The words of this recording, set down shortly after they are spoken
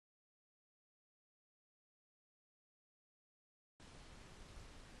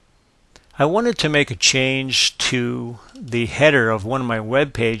I wanted to make a change to the header of one of my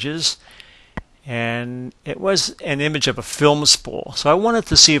web pages, and it was an image of a film spool. So I wanted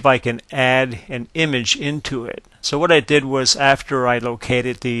to see if I can add an image into it. So what I did was, after I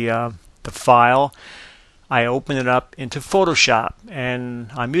located the file, I opened it up into Photoshop, and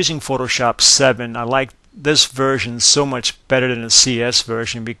I'm using Photoshop 7. I like this version so much better than the CS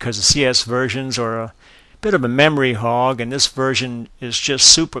version because the CS versions are a bit of a memory hog, and this version is just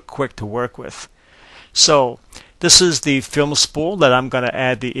super quick to work with. So this is the film spool that I'm going to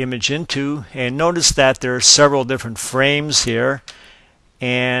add the image into, and notice that there are several different frames here.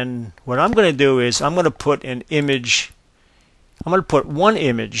 And what I'm going to do is I'm going to put an image, I'm going to put one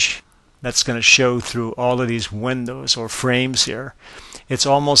image that's going to show through all of these windows or frames here. It's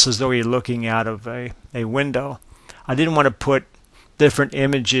almost as though you're looking out of a window. I didn't want to put different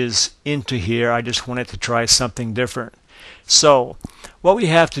images into here. I just wanted to try something different. So what we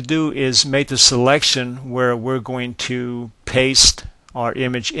have to do is make the selection where we're going to paste our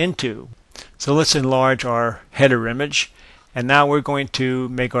image into. So let's enlarge our header image, and now we're going to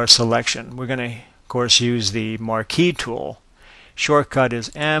make our selection. We're going to, of course, use the marquee tool. Shortcut is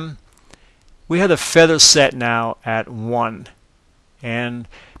M. We have the feather set now at 1. And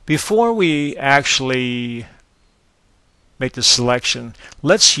before we actually make the selection,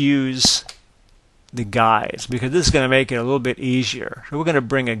 let's use the guides, because this is going to make it a little bit easier. So we're going to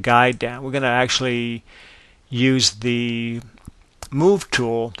bring a guide down. We're going to actually use the move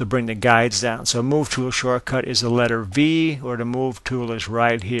tool to bring the guides down. So move tool shortcut is the letter V, or the move tool is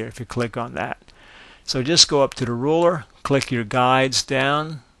right here if you click on that. So just go up to the ruler, click your guides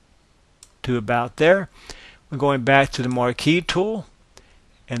down to about there. We're going back to the marquee tool,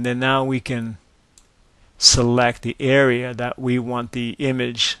 and then now we can select the area that we want the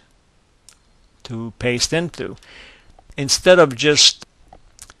image to paste into. Instead of just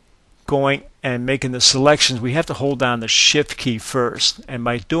going and making the selections, we have to hold down the Shift key first, and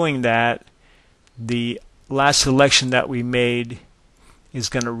by doing that, the last selection that we made is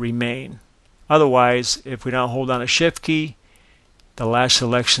going to remain. Otherwise, if we don't hold down the Shift key, the last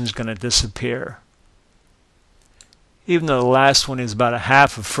selection is going to disappear. Even though the last one is about a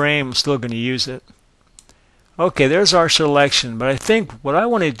half a frame, I'm still going to use it. Okay, there's our selection, but I think what I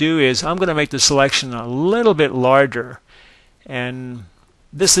want to do is I'm going to make the selection a little bit larger, and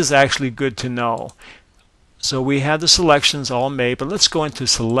this is actually good to know. So we have the selections all made, but let's go into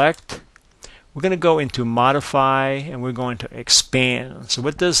Select. We're going to go into Modify, and we're going to Expand. So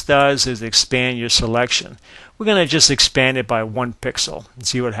what this does is expand your selection. We're going to just expand it by 1 pixel and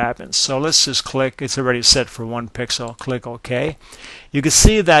see what happens. So let's just click. It's already set for 1 pixel. Click OK. You can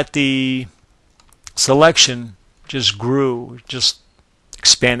see that the selection just grew, just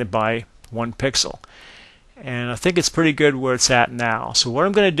expanded by 1 pixel. And I think it's pretty good where it's at now. So what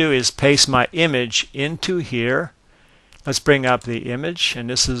I'm going to do is paste my image into here. Let's bring up the image, and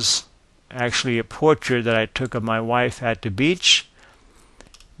this is actually a portrait that I took of my wife at the beach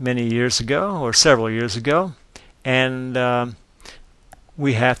many years ago, or several years ago. And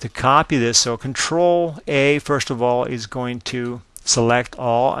we have to copy this. So Control A, first of all, is going to select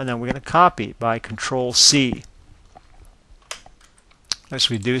all, and then we're going to copy by Control C. Let's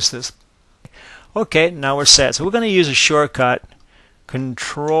reduce this. Okay, now we're set. So we're going to use a shortcut,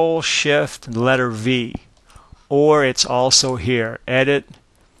 Control Shift and letter V, or it's also here, Edit,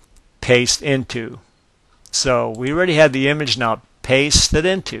 Paste Into. So we already have the image now pasted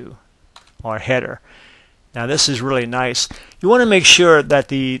into our header. Now this is really nice. You want to make sure that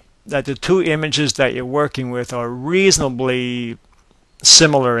the two images that you're working with are reasonably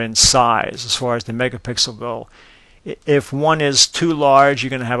similar in size as far as the megapixel go. If one is too large, you're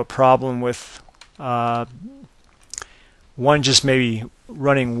going to have a problem with one just maybe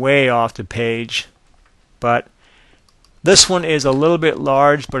running way off the page. But this one is a little bit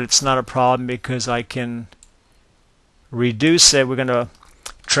large, but it's not a problem because I can reduce it. We're going to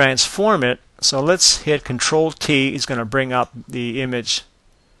transform it. So let's hit Control T. It's going to bring up the image.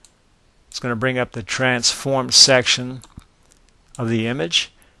 It's going to bring up the transform section of the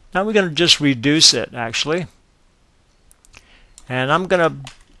image. Now we're going to just reduce it actually. And I'm going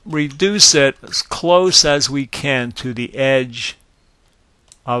to reduce it as close as we can to the edge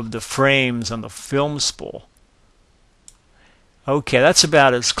of the frames on the film spool. Okay, that's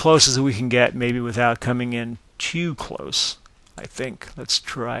about as close as we can get, maybe without coming in too close, I think. Let's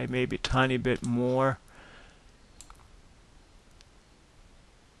try maybe a tiny bit more.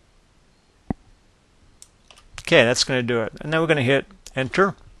 Okay, that's going to do it. And then we're going to hit Enter.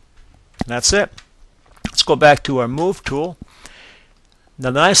 And that's it. Let's go back to our Move tool. Now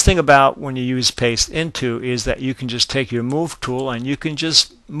the nice thing about when you use paste into is that you can just take your move tool and you can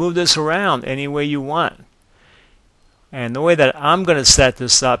just move this around any way you want. And the way that I'm going to set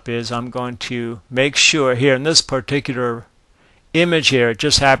this up is I'm going to make sure here in this particular image here, it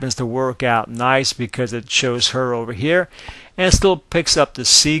just happens to work out nice because it shows her over here and it still picks up the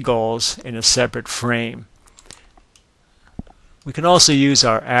seagulls in a separate frame. We can also use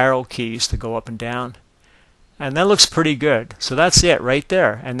our arrow keys to go up and down, and that looks pretty good. So that's it right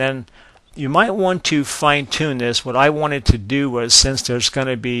there. And then you might want to fine-tune this. What I wanted to do was, since there's going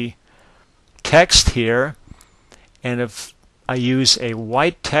to be text here, and if I use a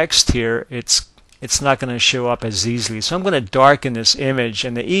white text here, it's not going to show up as easily. So I'm going to darken this image,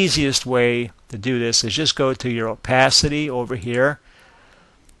 and the easiest way to do this is just go to your opacity over here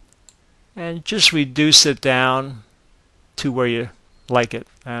and just reduce it down to where you like it.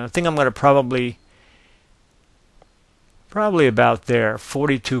 I think I'm going to probably about there,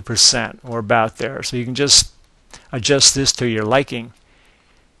 42% or about there. So you can just adjust this to your liking.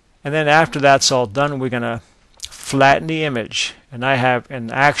 And then after that's all done, we're going to flatten the image. And I have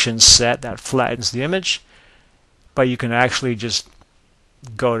an action set that flattens the image, but you can actually just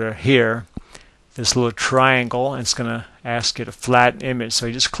go to here, this little triangle, and it's going to ask you to flatten image. So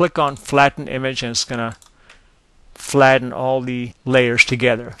you just click on flatten image and it's going to flatten all the layers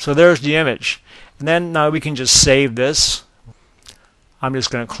together. So there's the image. And then now we can just save this. I'm just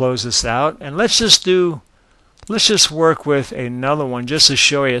going to close this out, and let's just work with another one just to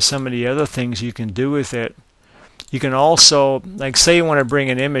show you some of the other things you can do with it. You can also, like, say you want to bring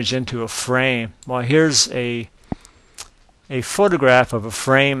an image into a frame. Well, here's a photograph of a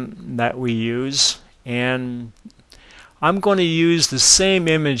frame that we use, and I'm going to use the same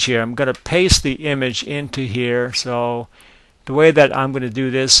image here. I'm going to paste the image into here. So the way that I'm going to do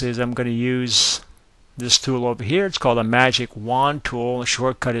this is I'm going to use this tool over here. It's called a magic wand tool. The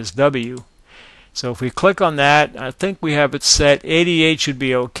shortcut is W. So if we click on that, I think we have it set 88 should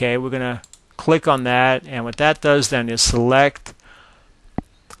be okay. We're going to click on that, and what that does then is select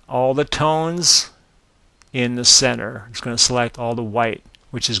all the tones in the center. It's going to select all the white,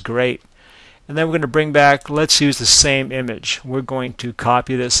 which is great. And then we're going to bring back, let's use the same image. We're going to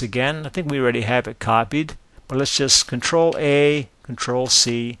copy this again. I think we already have it copied, but let's just Control A, Control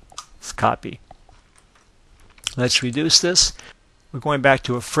C, let's copy. Let's reduce this. We're going back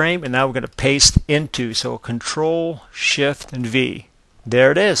to a frame, and now we're going to paste into. So Control, Shift, and V.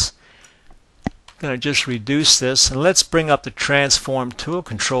 There it is. I'm going to just reduce this, and let's bring up the transform tool,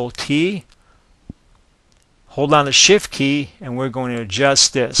 Control T. Hold down the Shift key, and we're going to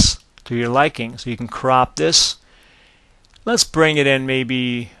adjust this to your liking. So you can crop this. Let's bring it in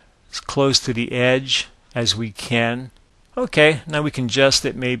maybe as close to the edge as we can. Okay, now we can adjust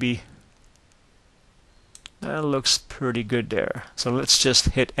it maybe. That looks pretty good there. So let's just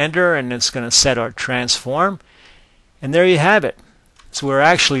hit enter, and it's going to set our transform. And there you have it. So we're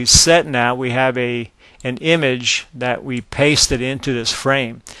actually set now. We have an image that we pasted into this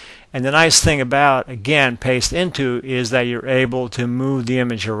frame. And the nice thing about, again, paste into is that you're able to move the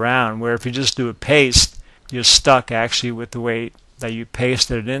image around, where if you just do a paste, you're stuck actually with the way that you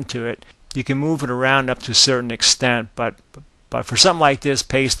pasted it into it. You can move it around up to a certain extent, but for something like this,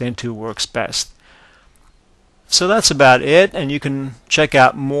 paste into works best. So that's about it, and you can check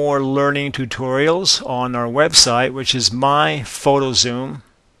out more learning tutorials on our website, which is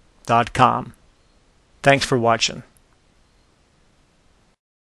myphotozoom.com. Thanks for watching.